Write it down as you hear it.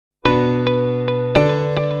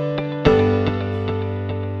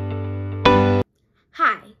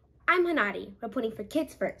Hanadie, reporting for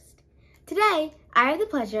Kids First. Today, I have the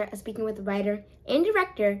pleasure of speaking with writer and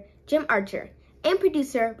director Jim Archer and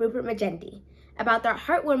producer Rupert Majendie about their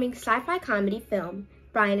heartwarming sci-fi comedy film,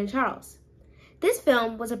 Brian and Charles. This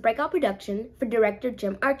film was a breakout production for director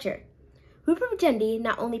Jim Archer. Rupert Majendie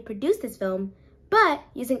not only produced this film, but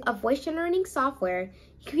using a voice-generating software,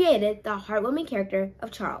 he created the heartwarming character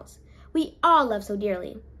of Charles, we all love so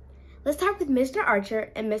dearly. Let's talk with Mr.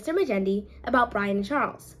 Archer and Mr. Majendie about Brian and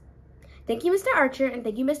Charles. Thank you, Mr. Archer, and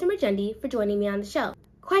thank you, Mr. Majendie, for joining me on the show.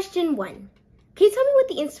 Question 1. Can you tell me what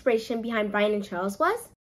the inspiration behind Brian and Charles was?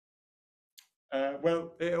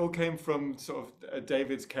 Well, it all came from sort of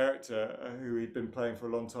David's character, who he'd been playing for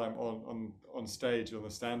a long time on stage, on the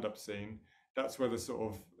stand-up scene. That's where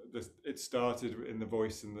it started in the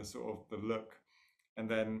voice and the sort of the look, and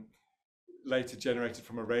then later generated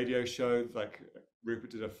from a radio show. Like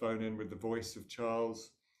Rupert did a phone-in with the voice of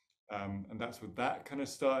Charles, and that's where that kind of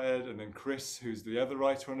started. And then Chris, who's the other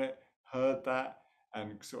writer on it, heard that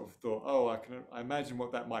and sort of thought, oh, I imagine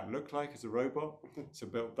what that might look like as a robot. So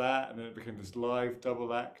built that, and then it became this live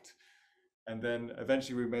double act. And then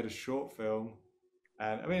eventually we made a short film.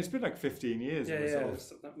 And I mean, it's been like 15 years.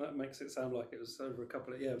 That makes it sound like it was over a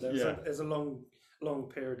couple of years. There's a long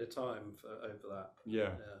period of time over that.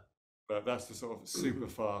 Yeah. But that's the sort of super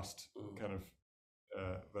fast kind of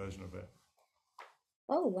version of it.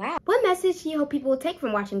 Oh, wow. What message do you hope people will take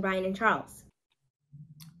from watching Brian and Charles?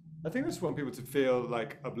 I think I just want people to feel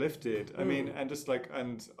like uplifted. I mean, and just like,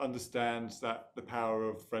 and understand that the power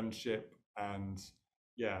of friendship and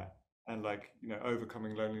like, you know,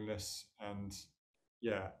 overcoming loneliness and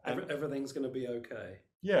everything's going to be okay.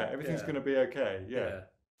 Yeah, everything's going to be okay. Yeah.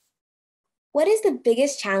 What is the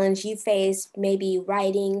biggest challenge you faced, maybe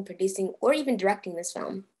writing, producing, or even directing this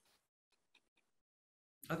film?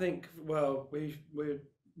 I think, well,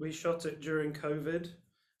 we shot it during COVID,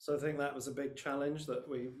 so I think that was a big challenge that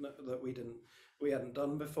we hadn't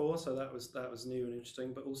done before. So that was new and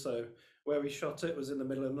interesting. But also where we shot it was in the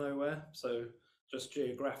middle of nowhere, so just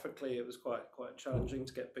geographically it was quite challenging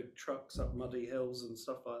to get big trucks up muddy hills and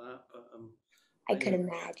stuff like that. But I could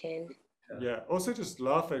imagine. Yeah. Also, just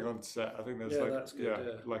laughing on set. I think there's that's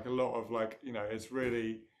good, like a lot of like, you know, it's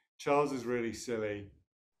really, Charles is really silly,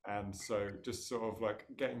 and so just sort of like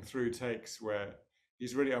getting through takes where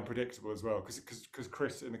he's really unpredictable as well, because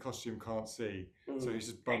Chris in the costume can't see, so he's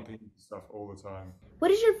just bumping stuff all the time. What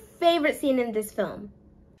is your favorite scene in this film?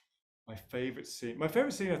 My favorite scene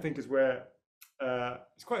I think is where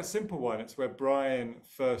it's quite a simple one. It's where Brian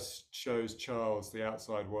first shows Charles the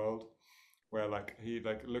outside world, where like he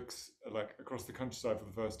like looks like across the countryside for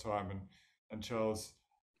the first time, and Charles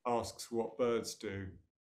asks what birds do,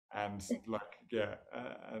 and like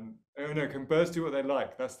and oh no, can birds do what they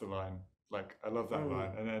like? That's the line. Like I love that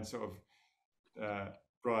line. And then sort of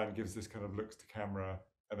Brian gives this kind of looks to camera,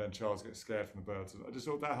 and then Charles gets scared from the birds. I just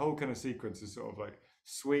thought that whole kind of sequence is sort of like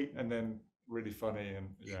sweet and then really funny, and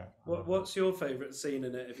What's your favourite scene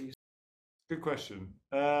in it? Good question.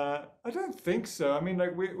 I don't think so. I mean,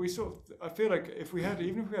 like we sort of, I feel like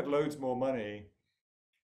even if we had loads more money,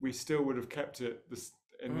 we still would have kept it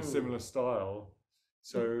in a similar style.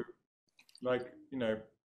 So, like, you know,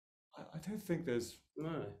 I don't think there's.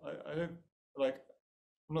 No. I don't like.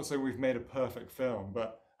 I'm not saying we've made a perfect film,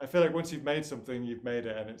 but I feel like once you've made something, you've made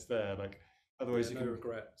it and it's there. Like, otherwise no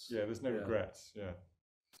regrets. Yeah, there's no regrets. Yeah.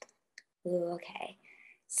 Ooh, okay.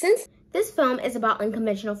 Since this film is about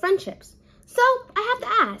unconventional friendships, so I have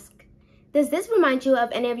to ask, does this remind you of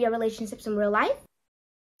any of your relationships in real life?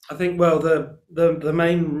 I think, well, the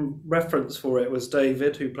main reference for it was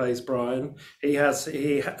David, who plays Brian. He at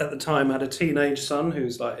the time had a teenage son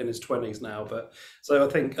who's like in his 20s now. But so I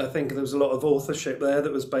think there was a lot of authorship there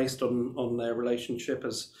that was based on their relationship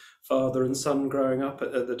as father and son growing up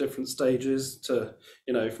at the different stages, to,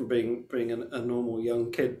 you know, from being a normal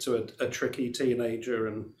young kid to a tricky teenager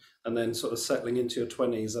and then sort of settling into your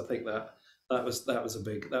 20s. I think that was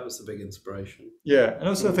the big inspiration. Yeah, and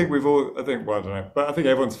also I think well, I don't know, but I think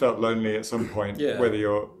everyone's felt lonely at some point, whether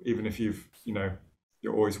even if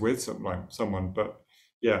you're always with someone, but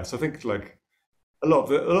yeah, so I think like a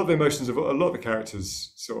lot of the emotions of a lot of the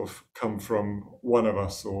characters sort of come from one of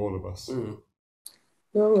us or all of us.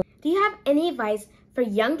 Do you have any advice for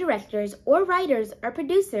young directors or writers or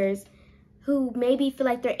producers who maybe feel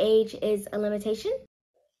like their age is a limitation?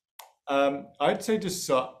 I'd say just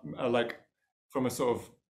like from a sort of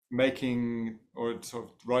making or sort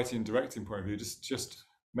of writing and directing point of view, just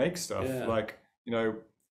make stuff. Like, you know,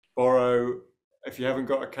 borrow, if you haven't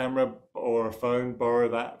got a camera or a phone, borrow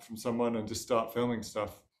that from someone and just start filming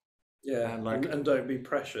stuff. Yeah, and don't be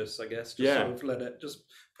precious, I guess. Just sort of just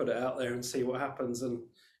put it out there and see what happens. And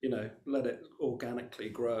let it organically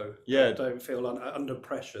grow. Yeah. Don't feel under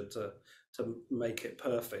pressure to make it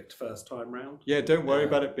perfect first time round. Yeah, don't worry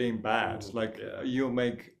about it being bad. Yeah. You'll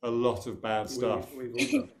make a lot of bad stuff. We've all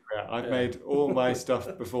done. Yeah, I've made all my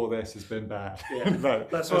stuff before this has been bad. Yeah. No,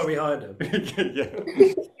 that's why we hired him. Yeah.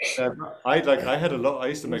 I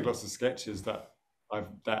used to make lots of sketches that I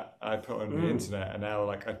put on the internet, and now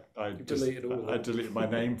I deleted my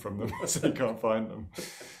name from them, so you can't find them.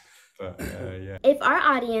 But yeah. If our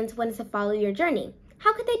audience wants to follow your journey,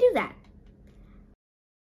 how could they do that?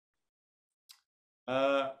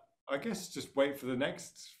 I guess just wait for the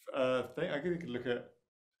next thing. I think you could look at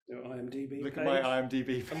your IMDb. Look at my IMDb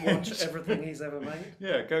page. And watch everything he's ever made.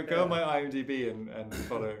 Yeah, go on my IMDb and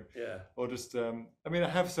follow. Yeah. Or just I mean, I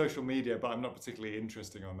have social media, but I'm not particularly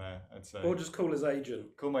interesting on there, I'd say. Or just call his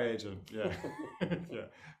agent. Call my agent. Yeah. Yeah.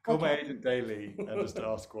 Call my agent daily and just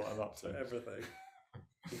ask what I'm up to. Everything.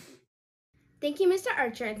 Thank you, Mr.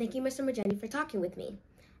 Archer, and thank you, Mr. Majendie, for talking with me.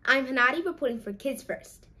 I'm Hanadie, reporting for Kids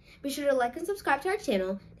First. Be sure to like and subscribe to our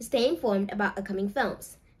channel to stay informed about upcoming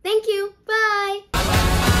films. Thank you. Bye.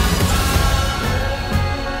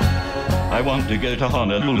 I want to go to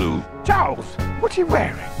Honolulu. Charles, what's he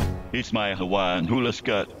wearing? It's my Hawaiian hula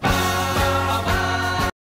skirt.